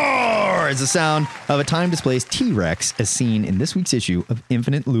roar is the sound of a time-displaced T-Rex as seen in this week's issue of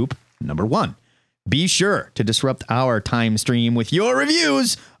Infinite Loop number 1. Be sure to disrupt our time stream with your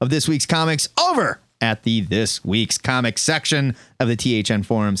reviews of this week's comics over at the This Week's Comics section of the THN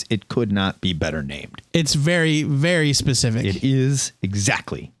forums. It could not be better named. It's very, very specific. It is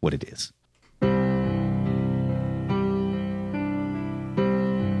exactly what it is.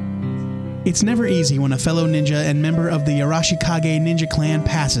 It's never easy when a fellow ninja and member of the Arashikage ninja clan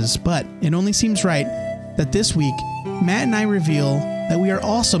passes, but it only seems right that this week, Matt and I reveal that we are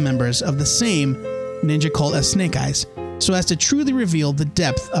also members of the same ninja cult as Snake Eyes, so as to truly reveal the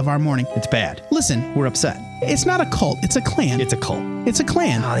depth of our mourning. It's bad. Listen, We're upset. it's not a cult, it's a clan. It's a cult. It's a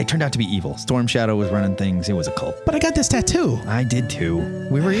clan. Oh, they turned out to be evil. Storm Shadow was running things. It was a cult. But I got this tattoo. I did too.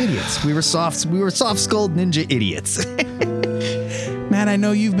 We were idiots. We were soft-skulled ninja idiots. Matt, I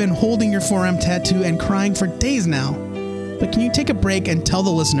know you've been holding your forearm tattoo and crying for days now, but can you take a break and tell the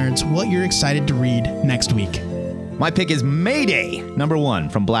listeners what you're excited to read next week? My pick is Mayday, number 1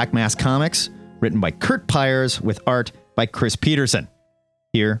 from Black Mask Comics, written by Kurt Pyers with art by Chris Peterson.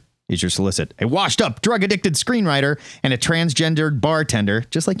 Here is your solicit. A washed-up, drug-addicted screenwriter and a transgendered bartender,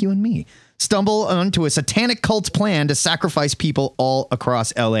 just like you and me, stumble onto a satanic cult's plan to sacrifice people all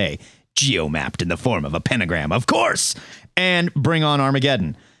across L.A., geomapped in the form of a pentagram, of course, and bring on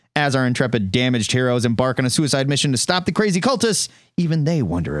Armageddon. As our intrepid damaged heroes embark on a suicide mission to stop the crazy cultists, even they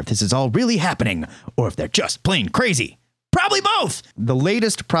wonder if this is all really happening or if they're just plain crazy. Probably both! The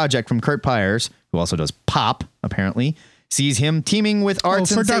latest project from Kurt Pyers, who also does Pop, apparently, sees him teaming with art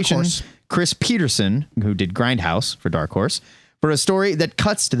sensation Chris Peterson, who did Grindhouse for Dark Horse, for a story that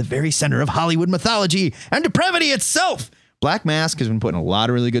cuts to the very center of Hollywood mythology and depravity itself. Black Mask has been putting a lot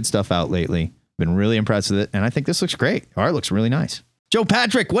of really good stuff out lately. Been really impressed with it, and I think this looks great. Art looks really nice. Joe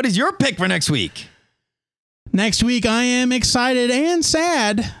Patrick, what is your pick for next week? Next week, I am excited and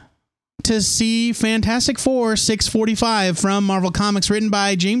sad to see Fantastic Four 645 from Marvel Comics, written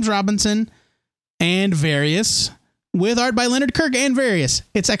by James Robinson and Various, with art by Leonard Kirk and Various.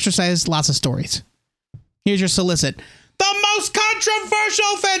 It's exercised lots of stories. Here's your solicit. The most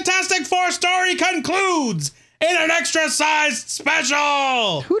controversial Fantastic Four story concludes in an extra-sized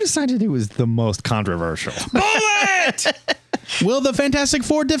special. Who decided it was the most controversial? Bullet! Will the Fantastic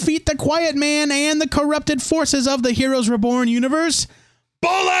Four defeat the Quiet Man and the corrupted forces of the Heroes Reborn universe?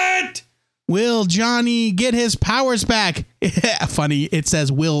 Bullet! Will Johnny get his powers back? Funny, it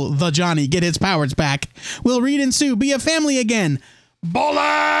says, will the Johnny get his powers back? Will Reed and Sue be a family again?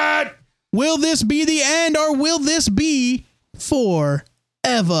 Bullet! Will this be the end, or will this be forever?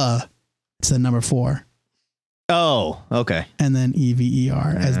 It's the number 4. Oh, okay. And then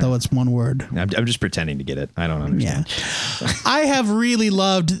EVER, as though it's one word. I'm just pretending to get it. I don't understand. Yeah. I have really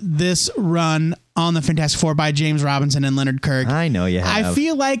loved this run on the Fantastic Four by James Robinson and Leonard Kirk. I know you have. I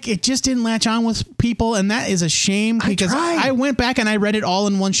feel like it just didn't latch on with people, and that is a shame, because I went back and I read it all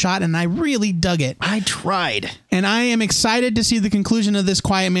in one shot, and I really dug it. I tried. And I am excited to see the conclusion of this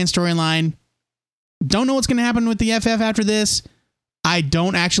Quiet Man storyline. Don't know what's going to happen with the FF after this. I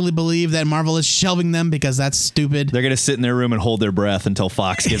don't actually believe that Marvel is shelving them, because that's stupid. They're going to sit in their room and hold their breath until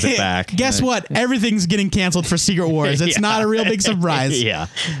Fox gives it back. Guess what? Everything's getting canceled for Secret Wars. It's not a real big surprise. Yeah.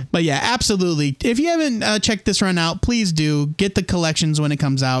 But yeah, absolutely. If you haven't checked this run out, please do. Get the collections when it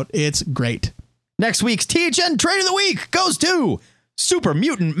comes out. It's great. Next week's THN Trade of the Week goes to Super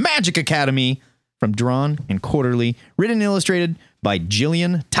Mutant Magic Academy from Drawn and Quarterly, written and illustrated by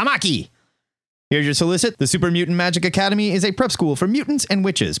Jillian Tamaki. Here's your solicit. The Super Mutant Magic Academy is a prep school for mutants and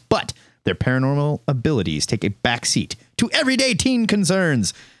witches, but their paranormal abilities take a backseat to everyday teen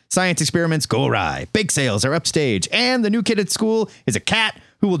concerns. Science experiments go awry, bake sales are upstage, and the new kid at school is a cat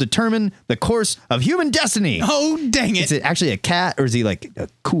who will determine the course of human destiny. Oh, dang it. Is it actually a cat, or is he like a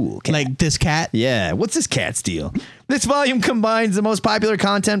cool cat? Like this cat? Yeah, what's this cat's deal? This volume combines the most popular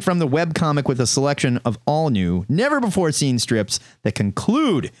content from the webcomic with a selection of all new, never-before-seen strips that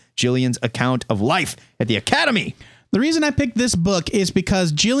conclude Jillian's account of life at the Academy. The reason I picked this book is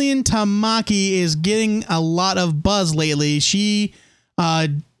because Jillian Tamaki is getting a lot of buzz lately. She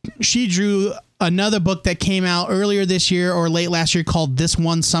drew another book that came out earlier this year or late last year called This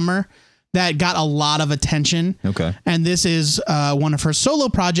One Summer that got a lot of attention. Okay. And this is one of her solo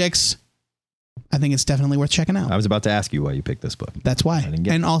projects. I think it's definitely worth checking out. I was about to ask you why you picked this book. That's why.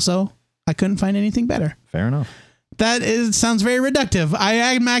 And also, I couldn't find anything better. Fair enough. Sounds very reductive. I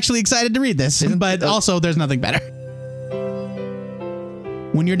am actually excited to read this, but also there's nothing better.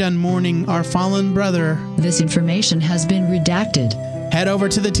 When you're done mourning our fallen brother, this information has been redacted. Head over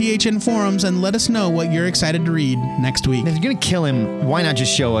to the THN forums and let us know what you're excited to read next week. If you're going to kill him, why not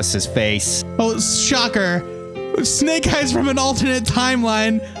just show us his face? Oh, shocker. Snake Eyes from an alternate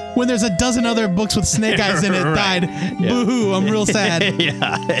timeline when there's a dozen other books with Snake Eyes in it died. Yeah. Boo-hoo, I'm real sad.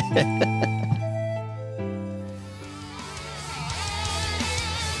 Yeah.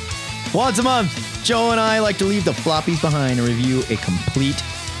 Once a month, Joe and I like to leave the floppies behind and review a complete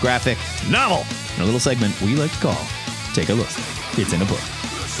graphic novel in a little segment we like to call Take a Look. It's in a book.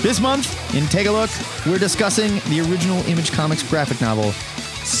 This month, in Take a Look, we're discussing the original Image Comics graphic novel,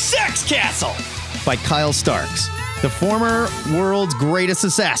 Sex Castle, by Kyle Starks. The former world's greatest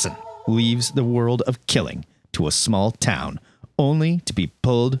assassin leaves the world of killing to a small town, only to be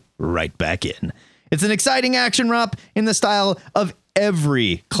pulled right back in. It's an exciting action romp in the style of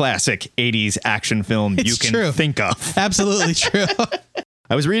every classic 80s action film you can think of. Absolutely true.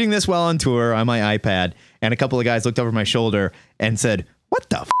 I was reading this while on tour on my iPad, and a couple of guys looked over my shoulder and said, "What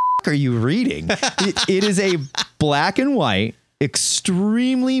the f*** are you reading?" It is a black and white,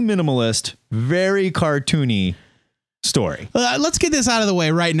 extremely minimalist, very cartoony story. Let's get this out of the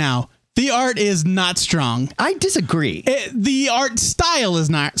way right now. The art is not strong. I disagree. The art style is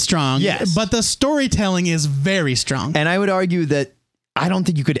not strong. Yes. But the storytelling is very strong. And I would argue that I don't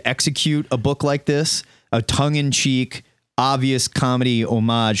think you could execute a book like this, a tongue-in-cheek, obvious comedy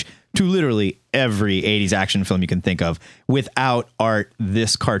homage to literally every 80s action film you can think of, without art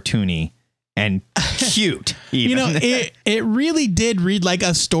this cartoony and cute. Even. You know, it really did read like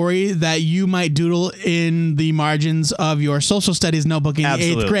a story that you might doodle in the margins of your social studies notebook in the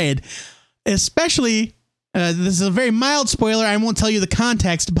 8th grade. Especially, this is a very mild spoiler. I won't tell you the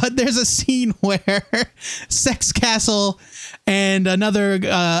context, but there's a scene where Sex Castle and another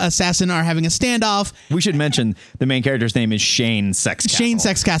assassin are having a standoff. We should mention the main character's name is Shane Sex Castle. Shane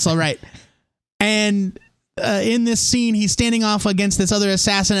Sex Castle, right. And in this scene, he's standing off against this other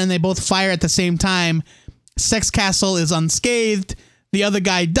assassin and they both fire at the same time. Sex Castle is unscathed. The other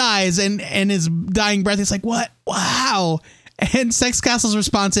guy dies and his dying breath is like, "What? Wow." And Sex Castle's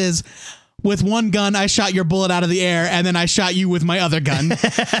response is, "With one gun, I shot your bullet out of the air, and then I shot you with my other gun."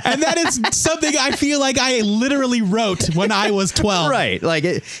 And that is something I feel like I literally wrote when I was 12. Right. Like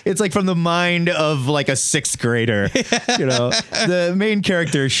it's like from the mind of like a 6th grader. You know, the main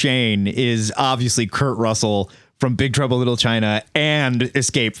character, Shane, is obviously Kurt Russell from Big Trouble in Little China and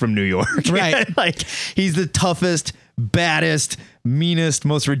Escape from New York. Right. Like he's the toughest, baddest, meanest,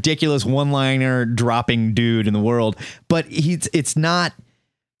 most ridiculous one-liner dropping dude in the world. But it's not.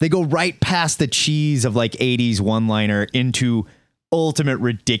 They go right past the cheese of like 80s one-liner into ultimate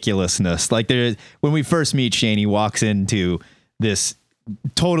ridiculousness. Like when we first meet Shane, he walks into this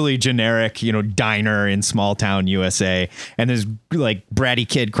totally generic, diner in small town USA, and there's like bratty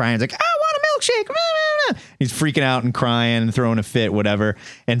kid crying. It's like, "I want a milkshake." He's freaking out and crying and throwing a fit, whatever.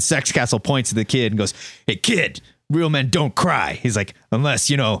 And Sex Castle points to the kid and goes, "Hey kid, real men don't cry." He's like, "Unless,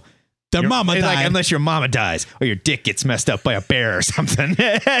 their mama died." Like, unless your mama dies or your dick gets messed up by a bear or something.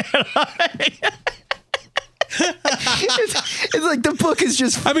 It's like the book is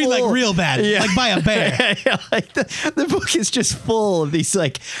just full. I mean, like real bad, like by a bear. Yeah, like the book is just full of these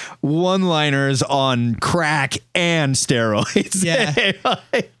like one-liners on crack and steroids. Yeah.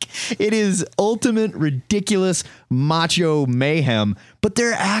 Like, it is ultimate ridiculous macho mayhem, but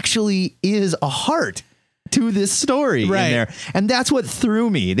there actually is a heart to this story in there. And that's what threw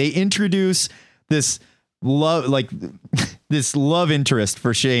me. They introduce this love interest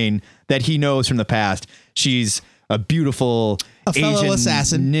for Shane that he knows from the past. She's a beautiful fellow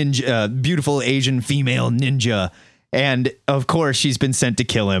assassin ninja, beautiful Asian female ninja. And of course she's been sent to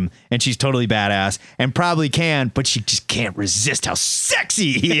kill him, and she's totally badass and probably can, but she just can't resist how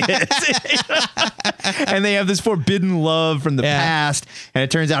sexy he is. And they have this forbidden love from the past, and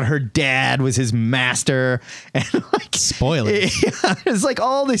it turns out her dad was his master. And like spoilers. There's like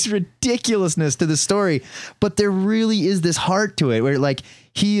all this ridiculousness to the story, but there really is this heart to it where like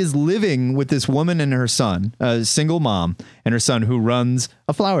he is living with this woman and her son, a single mom and her son who runs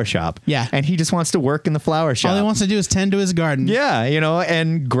a flower shop. Yeah. And he just wants to work in the flower shop. All he wants to do is tend to his garden. Yeah.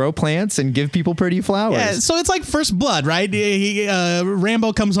 And grow plants and give people pretty flowers. Yeah, so it's like First Blood, right?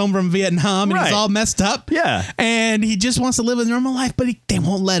 Rambo comes home from Vietnam and he's all messed up. Yeah. And he just wants to live a normal life, but they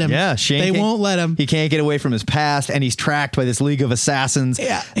won't let him. Yeah. They won't let him. He can't get away from his past, and he's tracked by this League of Assassins.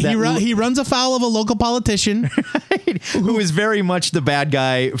 Yeah. He runs afoul of a local politician. Who is very much the bad guy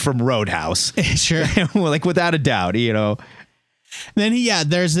guy from Roadhouse. Sure. Like, without a doubt, you know. Then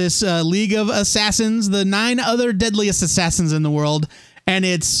there's this League of Assassins, the 9 other deadliest assassins in the world, and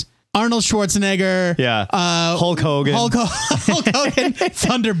it's Arnold Schwarzenegger, Hulk Hogan,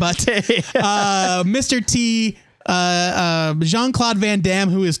 Thunderbutt, Mr. T, Jean-Claude Van Damme,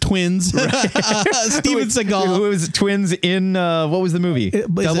 who is twins, Steven Seagal, who was twins in what was the movie? Is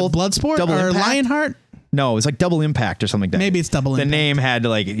it Bloodsport or Lionheart? No, it was like Double Impact or something like that. Maybe it's Double Impact. The name had to,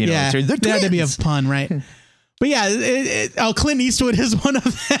 like, you know, there had to be a pun, right? But yeah, Clint Eastwood is one of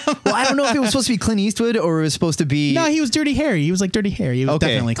them. Well, I don't know if it was supposed to be Clint Eastwood or it was supposed to be... No, he was Dirty Harry. He was like Dirty Harry. He was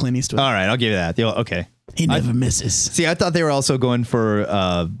definitely Clint Eastwood. All right, I'll give you that. Okay. He never misses. See, I thought they were also going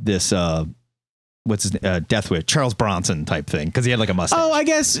for this... what's his Death Wish, Charles Bronson type thing, because he had like a mustache. Oh, I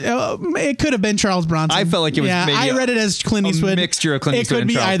guess it could have been Charles Bronson. I felt like it was maybe I read it as Clint Eastwood. A mixture of Clint Eastwood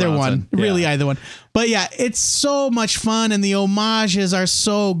and Charles Charles Bronson. It could be either Bronson. one. Really either one. But yeah, it's so much fun and the homages are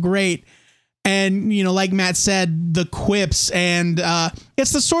so great. And, you know, like Matt said, the quips and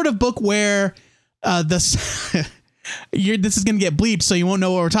it's the sort of book where this is going to get bleeped, so you won't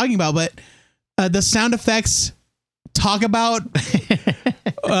know what we're talking about. But the sound effects talk about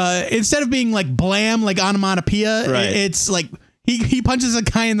instead of being like blam, like onomatopoeia, it's like he punches a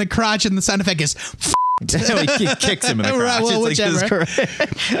guy in the crotch and the sound effect is he kicks him in the crotch. Right, well, whichever.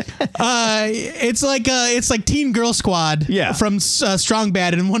 It's like Teen Girl Squad from Strong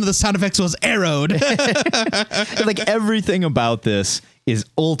Bad, and one of the sound effects was arrowed. Like, everything about this is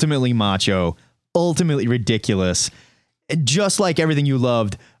ultimately macho, ultimately ridiculous, just like everything you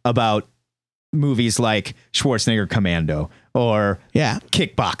loved about movies like Schwarzenegger Commando or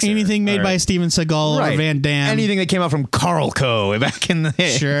Kickboxer. Anything made by Steven Seagal or Van Damme. Anything that came out from Carlco back in the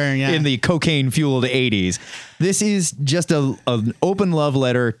in the cocaine-fueled 80s. This is just an open love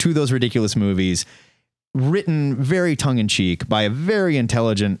letter to those ridiculous movies, written very tongue-in-cheek by a very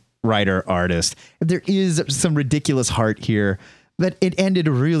intelligent writer-artist. There is some ridiculous heart here, but it ended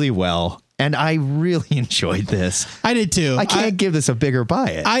really well. And I really enjoyed this. I did too. I can't give this a bigger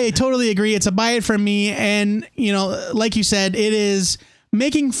buy it. I totally agree. It's a buy it from me. And, you know, like you said, it is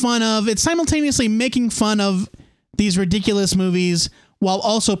it's simultaneously making fun of these ridiculous movies while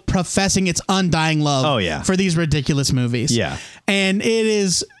also professing its undying love for these ridiculous movies. Yeah. And it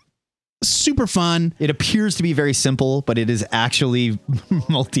is super fun. It appears to be very simple, but it is actually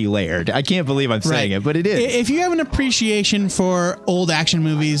multi-layered. I can't believe I'm saying it, but it is. If you have an appreciation for old action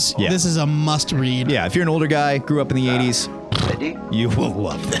movies, this is a must read. Yeah, if you're an older guy, grew up in the 80s, you will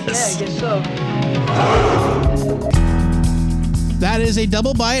love this. Yeah, I guess so. That is a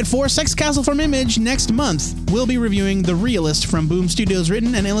double buy it for Sex Castle from Image. Next month, we'll be reviewing The Realist from Boom Studios,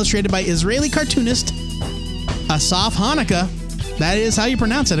 written and illustrated by Israeli cartoonist Asaf Hanukkah. That is how you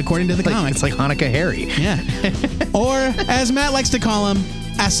pronounce it, according to the comic. It's like Hanukkah Harry. Yeah. Or, as Matt likes to call him,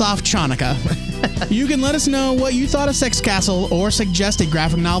 Asaf Chanukah. You can let us know what you thought of Sex Castle or suggest a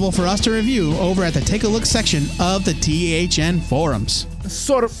graphic novel for us to review over at the Take a Look section of the THN forums.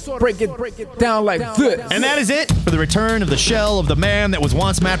 Sort of break it down like this. And that is it for the return of the shell of the man that was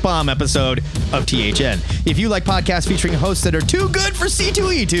once Matt Baum episode of THN. If you like podcasts featuring hosts that are too good for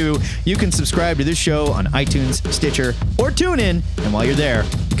C2E2, you can subscribe to this show on iTunes, Stitcher, or TuneIn. And while you're there,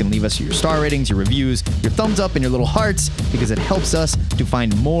 you can leave us your star ratings, your reviews, your thumbs up, and your little hearts, because it helps us to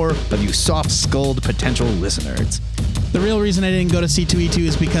find more of you soft-skulled potential listeners. The real reason I didn't go to C2E2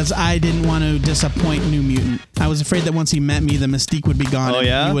 is because I didn't want to disappoint New Mutant. I was afraid that once he met me, the mystique would be gone. Oh,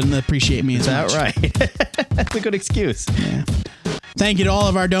 yeah? He wouldn't appreciate me as much. Is that right? That's a good excuse. Yeah. Thank you to all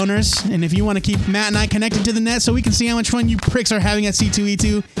of our donors. And if you want to keep Matt and I connected to the net so we can see how much fun you pricks are having at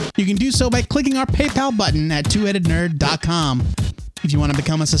C2E2, you can do so by clicking our PayPal button at twoheadednerd.com. If you want to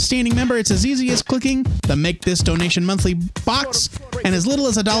become a sustaining member, it's as easy as clicking the Make This Donation Monthly box, and as little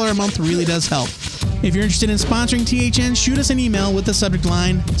as $1 a month really does help. If you're interested in sponsoring THN, shoot us an email with the subject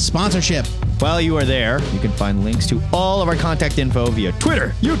line, sponsorship. While you are there, you can find links to all of our contact info via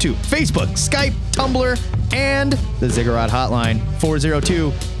Twitter, YouTube, Facebook, Skype, Tumblr, and the Ziggurat hotline,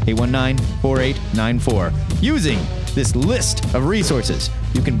 402-819-4894. Using this list of resources,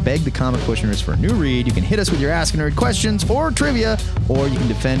 you can beg the comic pushers for a new read, you can hit us with your Ask a Nerd questions or trivia, or you can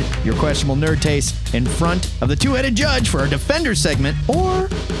defend your questionable nerd tastes in front of the two-headed judge for our Defender segment, or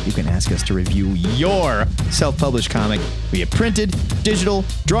you can ask us to review your self-published comic via printed, digital,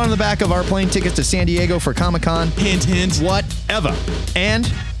 drawn on the back of our plane tickets to San Diego for Comic-Con. Hint, hint. Whatever. And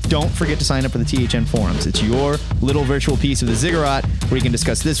don't forget to sign up for the THN forums. It's your little virtual piece of the Ziggurat where you can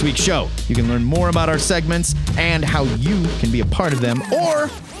discuss this week's show. You can learn more about our segments and how you can be a part of them, or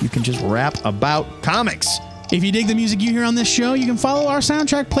you can just rap about comics. If you dig the music you hear on this show, you can follow our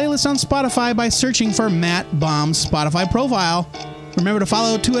soundtrack playlist on Spotify by searching for Matt Baum's Spotify profile. Remember to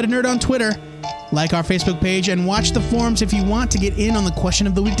follow Two Headed Nerd on Twitter, like our Facebook page, and watch the forums if you want to get in on the Question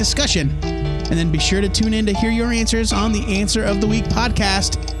of the Week discussion. And then be sure to tune in to hear your answers on the Answer of the Week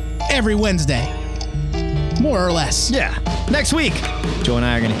podcast every Wednesday. More or less. Yeah. Next week, Joe and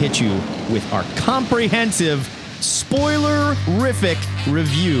I are going to hit you with our comprehensive, spoiler-rific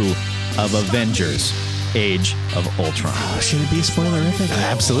review of Avengers: Age of Ultron. Should it be spoilerific?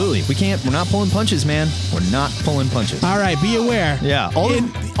 Absolutely. We're not pulling punches, man. We're not pulling punches. All right, be aware. Yeah. All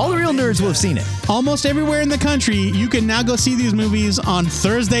the real nerds will have seen it. Almost everywhere in the country, you can now go see these movies on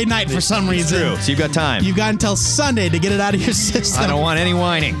Thursday night for some reason. True. So you've got time. You've got until Sunday to get it out of your system. I don't want any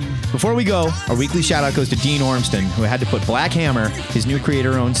whining. Before we go, our weekly shout-out goes to Dean Ormston, who had to put Black Hammer, his new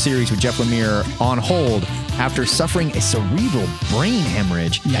creator-owned series with Jeff Lemire, on hold after suffering a cerebral brain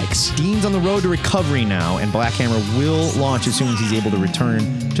hemorrhage. Yikes. Dean's on the road to recovery now, and Black Hammer will launch as soon as he's able to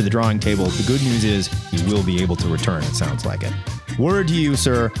return to the drawing table. The good news is he will be able to return, it sounds like it. Word to you,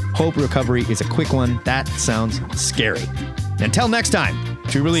 sir. Hope recovery is a quick one. That sounds scary. Until next time,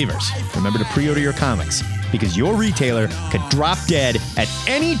 true believers, remember to pre-order your comics, because your retailer could drop dead at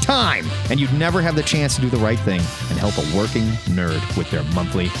any time, and you'd never have the chance to do the right thing and help a working nerd with their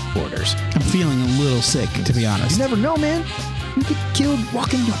monthly orders. I'm feeling a little sick, to be honest. You never know, man. You get killed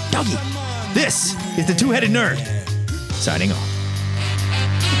walking your doggy. This is the Two-Headed Nerd, signing off.